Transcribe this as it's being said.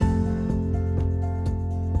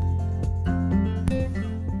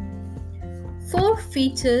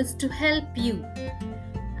features to help you.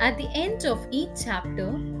 At the end of each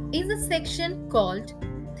chapter is a section called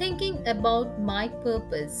Thinking About My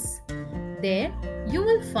Purpose. There you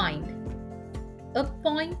will find a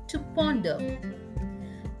point to ponder.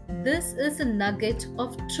 This is a nugget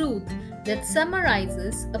of truth that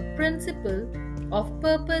summarizes a principle of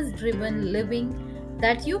purpose driven living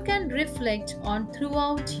that you can reflect on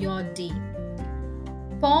throughout your day.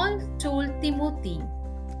 Paul told Timothy,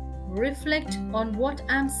 reflect on what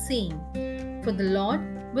I'm saying, for the Lord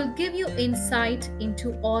will give you insight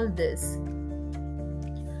into all this.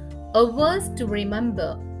 A verse to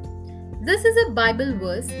remember. This is a Bible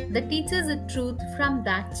verse that teaches a truth from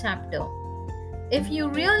that chapter. If you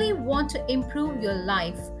really want to improve your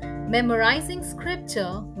life, memorizing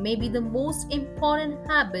scripture may be the most important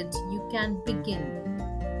habit you can begin.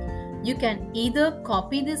 You can either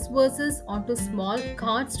copy these verses onto small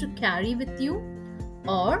cards to carry with you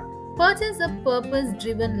or purchase a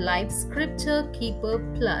purpose-driven life scripture keeper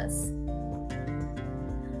plus.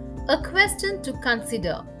 A question to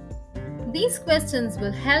consider. These questions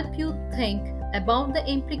will help you think about the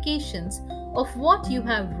implications of what you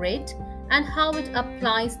have read and how it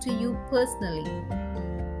applies to you personally.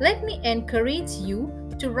 Let me encourage you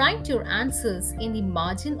to write your answers in the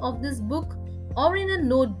margin of this book or in a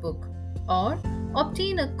notebook, or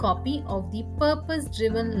obtain a copy of the Purpose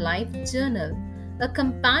Driven Life Journal, a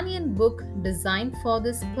companion book designed for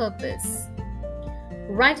this purpose.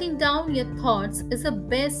 Writing down your thoughts is the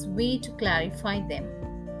best way to clarify them.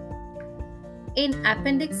 In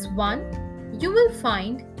Appendix 1, you will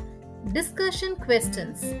find discussion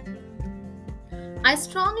questions. I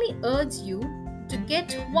strongly urge you to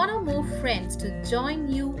get one or more friends to join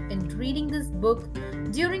you in reading this book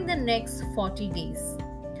during the next 40 days.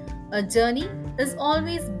 A journey is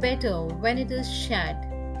always better when it is shared.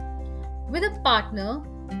 With a partner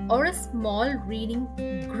or a small reading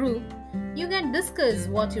group, you can discuss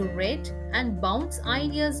what you read and bounce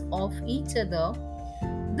ideas off each other.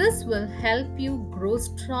 This will help you grow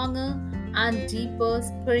stronger and deeper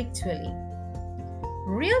spiritually.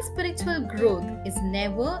 Real spiritual growth is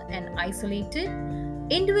never an isolated,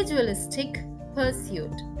 individualistic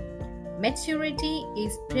pursuit. Maturity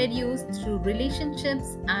is produced through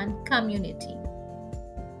relationships and community.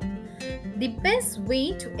 The best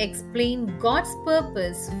way to explain God's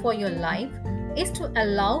purpose for your life is to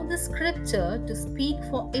allow the scripture to speak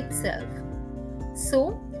for itself.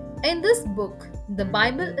 So, in this book, the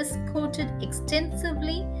Bible is quoted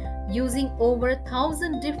extensively using over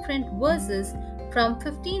 1,000 different verses from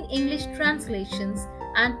 15 English translations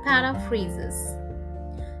and paraphrases.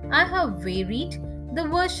 I have varied the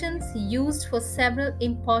versions used for several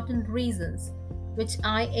important reasons, which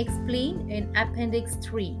I explain in Appendix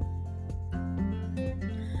 3.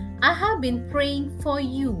 I have been praying for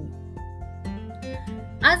you.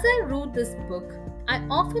 As I wrote this book, I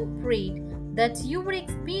often prayed that you would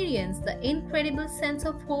experience the incredible sense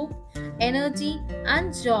of hope, energy,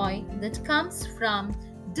 and joy that comes from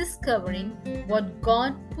discovering what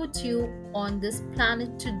God put you on this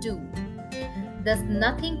planet to do. There's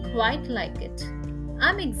nothing quite like it.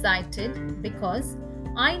 I'm excited because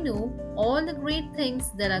I know all the great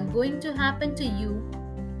things that are going to happen to you.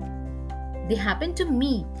 They happen to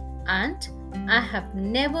me, and I have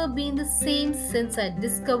never been the same since I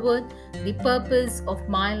discovered the purpose of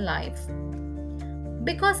my life.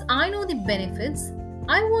 Because I know the benefits,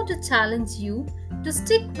 I want to challenge you to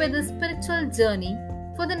stick with the spiritual journey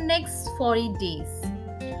for the next 40 days,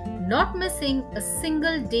 not missing a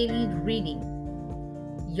single daily reading.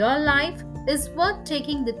 Your life is worth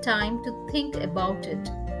taking the time to think about it.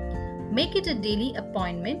 Make it a daily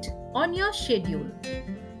appointment on your schedule.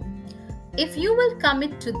 If you will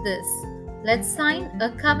commit to this, let's sign a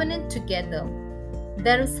covenant together.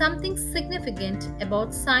 There is something significant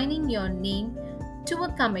about signing your name to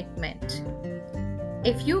a commitment.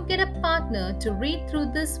 If you get a partner to read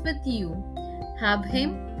through this with you, have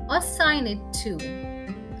him or sign it too.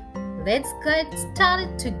 Let's get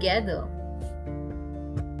started together.